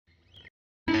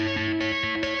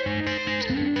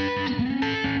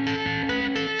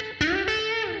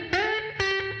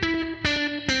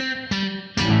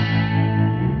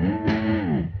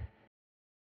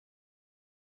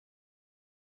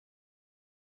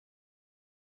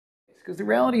Because the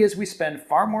reality is we spend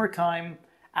far more time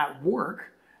at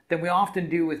work than we often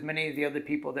do with many of the other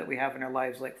people that we have in our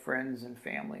lives, like friends and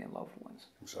family and loved ones.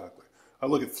 Exactly. I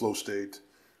look at flow state.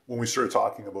 When we started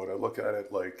talking about it, I look at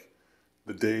it like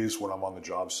the days when I'm on the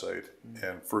job site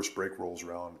and first break rolls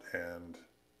around and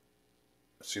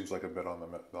it seems like I've been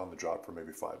on the job for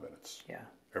maybe 5 minutes. Yeah.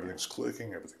 Everything's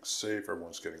clicking, everything's safe,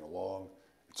 everyone's getting along.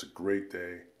 It's a great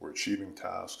day. We're achieving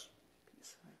tasks.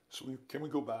 So can we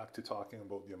go back to talking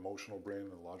about the emotional brain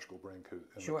and the logical brain and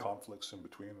the conflicts in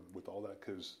between with all that?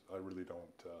 Because I really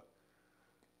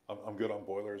don't. I'm good on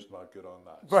boilers, not good on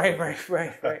that.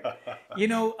 Right. You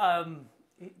know,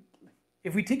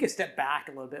 if we take a step back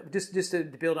a little bit, just to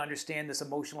be able to understand this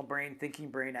emotional brain, thinking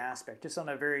brain aspect, just on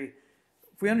a very,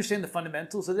 if we understand the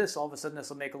fundamentals of this, all of a sudden this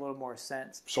will make a little more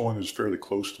sense. Someone who's fairly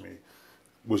close to me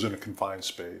was in a confined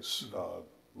space,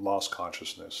 lost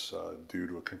consciousness due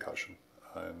to a concussion.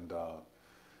 And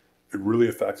it really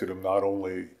affected him not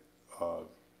only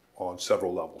on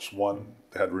several levels. One,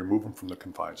 they had to remove him from the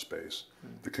confined space.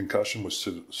 The concussion was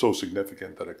so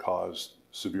significant that it caused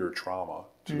severe trauma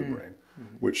to the brain,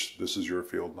 which this is your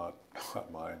field, not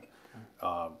mine.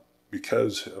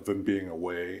 Because of him being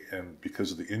away and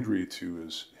because of the injury to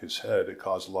his head, it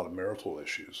caused a lot of marital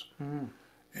issues.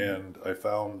 And I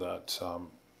found that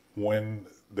when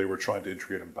they were trying to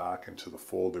integrate him back into the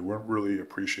fold, they weren't really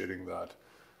appreciating that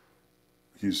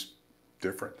he's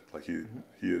different, like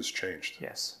he has changed.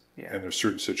 Yes. Yeah. And there's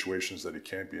certain situations that he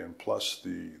can't be in, plus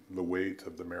the weight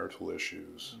of the marital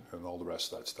issues and all the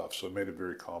rest of that stuff. So it made it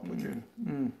very complicated.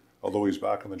 Although he's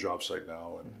back on the job site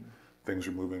now and things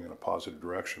are moving in a positive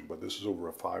direction, but this is over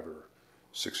a 5 or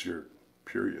 6 year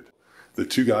period. The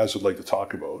two guys I'd like to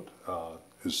talk about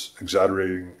is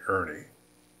exaggerating Ernie.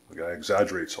 The guy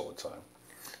exaggerates all the time.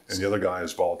 And the other guy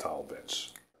is volatile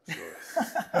Vince. So,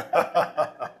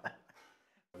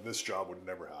 this job would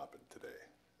never happen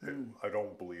today. I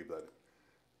don't believe that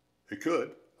it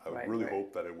could. I would really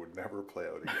hope that it would never play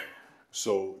out again.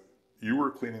 So you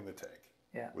were cleaning the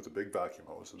tank with a big vacuum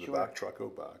hose in the back truck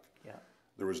out back. Yeah.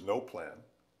 There was no plan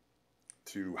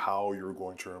to how you were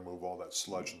going to remove all that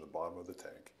sludge in the bottom of the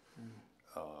tank.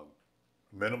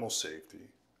 Minimal safety.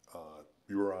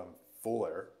 You were on full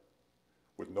air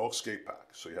with no escape pack.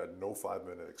 So you had no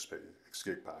 5-minute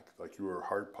escape pack. Like you were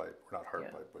hard pipe, or not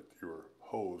hard pipe, but you were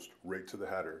hosed right to the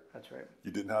header. That's right.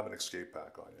 You didn't have an escape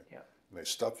pack on you. Yeah. And they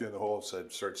stuffed you in the hole and said,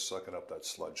 start sucking up that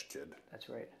sludge, kid. That's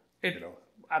right.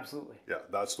 Absolutely. Yeah,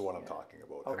 that's the one I'm talking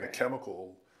about. Okay. And the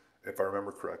chemical, if I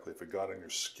remember correctly, if it got on your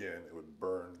skin, it would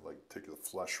burn, like take the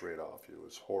flesh right off you. It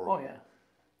was horrible. Oh, yeah.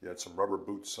 You had some rubber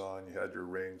boots on, you had your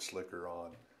rain slicker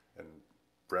on, and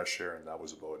fresh air, and that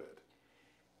was about it.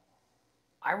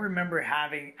 I remember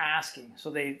asking,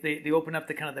 so they open up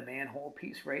the kind of the manhole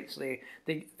piece, right? So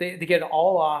they get it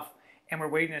all off, and we're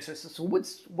waiting. And I said, so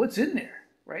what's in there,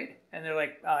 right? And they're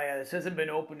like, oh yeah, this hasn't been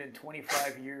opened in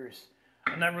 25 years.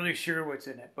 I'm not really sure what's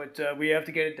in it, but we have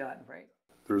to get it done, right?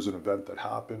 There's an event that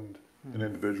happened, an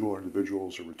individual or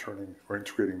individuals are returning or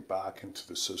integrating back into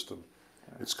the system.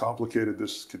 It's complicated.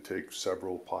 This could take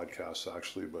several podcasts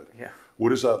actually, but what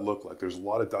does that look like? There's a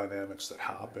lot of dynamics that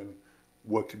happen.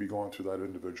 What could be going through that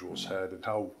individual's head and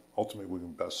how ultimately we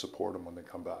can best support them when they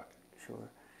come back.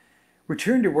 Sure.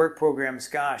 Return to work programs,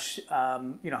 gosh, how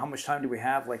much time do we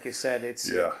have? Like you said,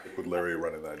 it's... Yeah, Liquid Larry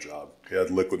running that job. Yeah,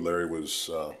 Liquid Larry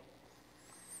was,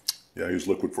 he was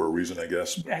liquid for a reason, I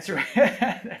guess. That's right.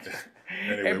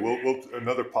 Anyway, we'll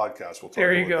another podcast. We'll talk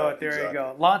there you about go. that. There you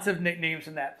go. Lots of nicknames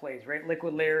in that place, right?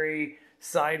 Liquid Larry,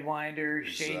 Sidewinder,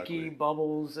 Shaky,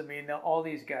 Bubbles. I mean, all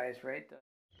these guys, right?